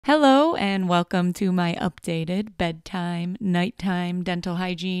Hello and welcome to my updated bedtime, nighttime dental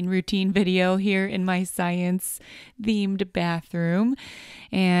hygiene routine video here in my science themed bathroom.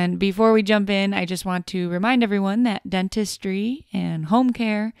 And before we jump in, I just want to remind everyone that dentistry and home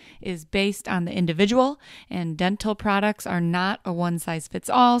care is based on the individual, and dental products are not a one size fits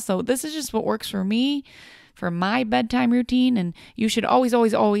all. So this is just what works for me for my bedtime routine, and you should always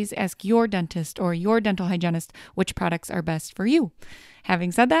ask your dentist or your dental hygienist which products are best for you.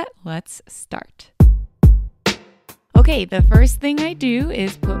 Having said that, let's start. Okay, the first thing I do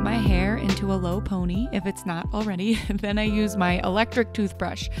is put my hair into a low pony, if it's not already. Then I use my electric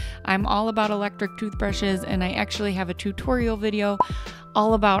toothbrush. I'm all about electric toothbrushes, and I actually have a tutorial video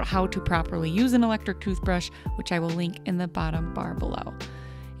all about how to properly use an electric toothbrush, which I will link in the bottom bar below.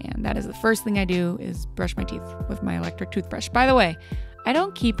 And that is the first thing I do, is brush my teeth with my electric toothbrush. By the way, I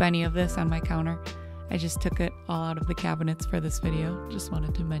don't keep any of this on my counter. I just took it all out of the cabinets for this video. Just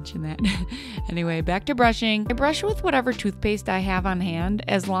wanted to mention that. Anyway, back to brushing. I brush with whatever toothpaste I have on hand,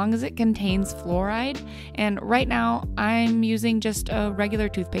 as long as it contains fluoride. And right now, I'm using just a regular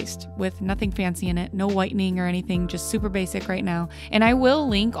toothpaste with nothing fancy in it, no whitening or anything, just super basic right now. And I will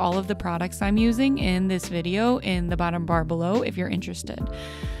link all of the products I'm using in this video in the bottom bar below if you're interested,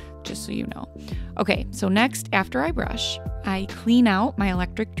 just so you know. Okay, so next, after I brush, I clean out my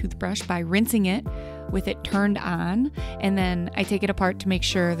electric toothbrush by rinsing it with it turned on, and then I take it apart to make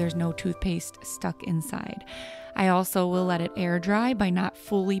sure there's no toothpaste stuck inside. I also will let it air dry by not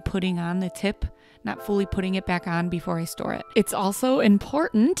fully putting on the tip, not fully putting it back on before I store it. It's also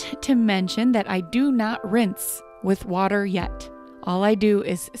important to mention that I do not rinse with water yet. All I do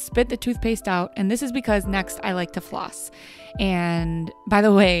is spit the toothpaste out, and this is because next I like to floss. And by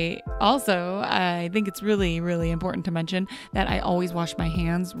the way, also, I think it's really important to mention that I always wash my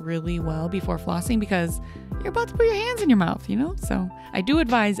hands really well before flossing, because you're about to put your hands in your mouth, you know? So I do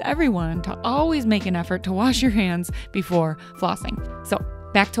advise everyone to always make an effort to wash your hands before flossing. So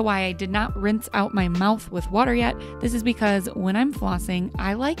back to why I did not rinse out my mouth with water yet. This is because when I'm flossing,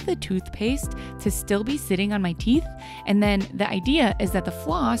 I like the toothpaste to still be sitting on my teeth. And then the idea is that the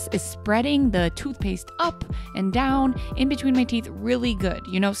floss is spreading the toothpaste up and down in between my teeth really good,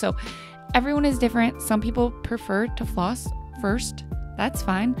 you know? So everyone is different. Some people prefer to floss first. That's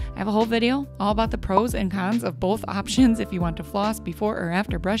fine. I have a whole video all about the pros and cons of both options if you want to floss before or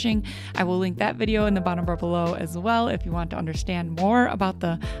after brushing. I will link that video in the bottom bar below as well if you want to understand more about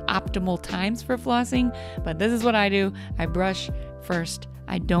the optimal times for flossing. But this is what I do. I brush first.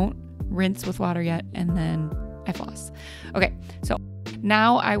 I don't rinse with water yet, and then I floss. Okay, so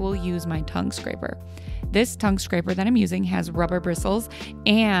now I will use my tongue scraper. This tongue scraper that I'm using has rubber bristles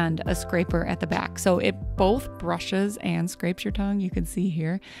and a scraper at the back. So it both brushes and scrapes your tongue. You can see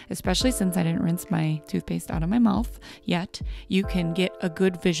here, especially since I didn't rinse my toothpaste out of my mouth yet, you can get a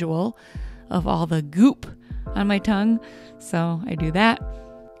good visual of all the goop on my tongue. So I do that.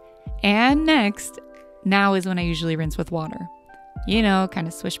 And next, now is when I usually rinse with water. You know, kind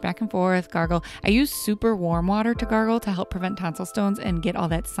of swish back and forth, gargle. I use super warm water to gargle to help prevent tonsil stones and get all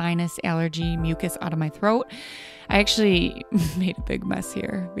that sinus, allergy, mucus out of my throat. I actually made a big mess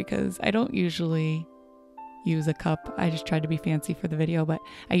here because I don't usually use a cup. I just tried to be fancy for the video, but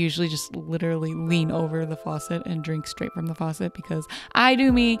I usually just literally lean over the faucet and drink straight from the faucet because I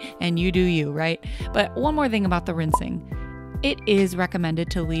do me and you do you, right? But one more thing about the rinsing. It is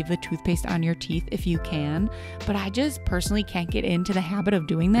recommended to leave the toothpaste on your teeth if you can, but I just personally can't get into the habit of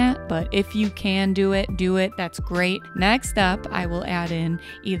doing that. But if you can do it, that's great. Next up, I will add in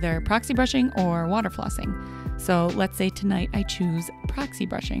either proxy brushing or water flossing. So let's say tonight I choose proxy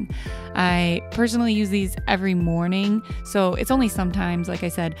brushing. I personally use these every morning, so it's only sometimes, like I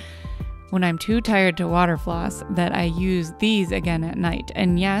said, when I'm too tired to water floss, that I use these again at night.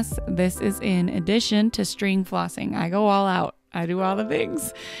 And yes, this is in addition to string flossing. I go all out. I do all the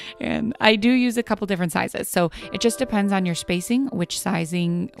things. And I do use a couple different sizes. So it just depends on your spacing, which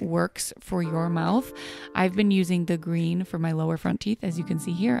sizing works for your mouth. I've been using the green for my lower front teeth. As you can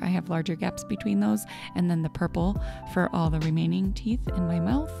see here, I have larger gaps between those. And then the purple for all the remaining teeth in my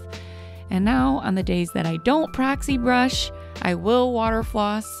mouth. And now on the days that I don't proxy brush, I will water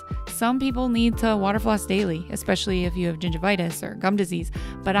floss. Some people need to water floss daily, especially if you have gingivitis or gum disease,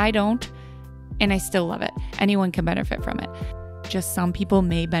 but I don't, and I still love it. Anyone can benefit from it. Just some people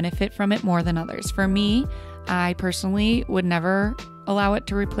may benefit from it more than others. For me, I personally would never allow it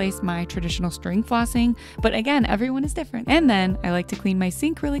to replace my traditional string flossing, but again, everyone is different. And then I like to clean my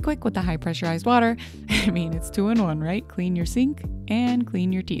sink really quick with the high pressurized water. I mean, it's 2-in-1, right? Clean your sink and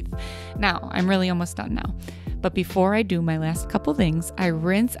clean your teeth. Now, I'm really almost done now. But before I do my last couple things, I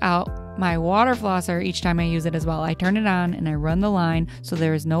rinse out my water flosser each time I use it as well. I turn it on and I run the line so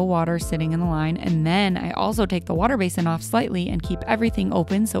there is no water sitting in the line. And then I also take the water basin off slightly and keep everything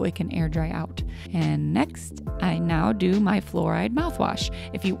open so it can air dry out. And next, I now do my Fluoride mouthwash.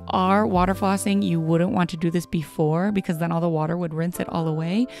 If you are water flossing, you wouldn't want to do this before because then all the water would rinse it all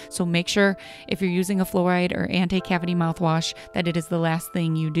away. So make sure if you're using a Fluoride or anti-cavity mouthwash that it is the last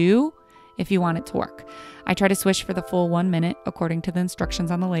thing you do if you want it to work. I try to swish for the full 1 minute according to the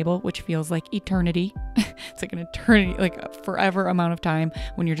instructions on the label, which feels like eternity. It's like an eternity, like a forever amount of time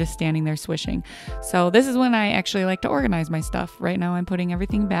when you're just standing there swishing. So this is when I actually like to organize my stuff. Right now I'm putting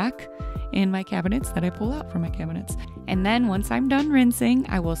everything back in my cabinets that I pull out from my cabinets. And then once I'm done rinsing,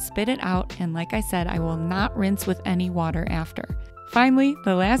 I will spit it out. And like I said, I will not rinse with any water after. Finally,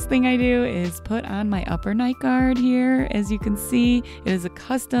 the last thing I do is put on my upper night guard here. As you can see, it is a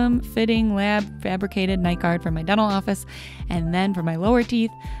custom fitting lab fabricated night guard from my dental office. And then for my lower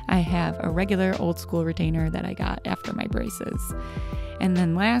teeth, I have a regular old school retainer that I got after my braces. And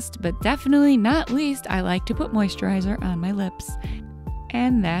then last but definitely not least, I like to put moisturizer on my lips.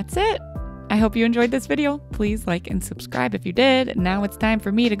 And that's it. I hope you enjoyed this video. Please like and subscribe if you did. Now it's time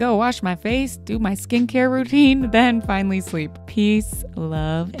for me to go wash my face, do my skincare routine, then finally sleep. Peace,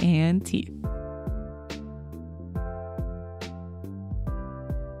 love, and teeth.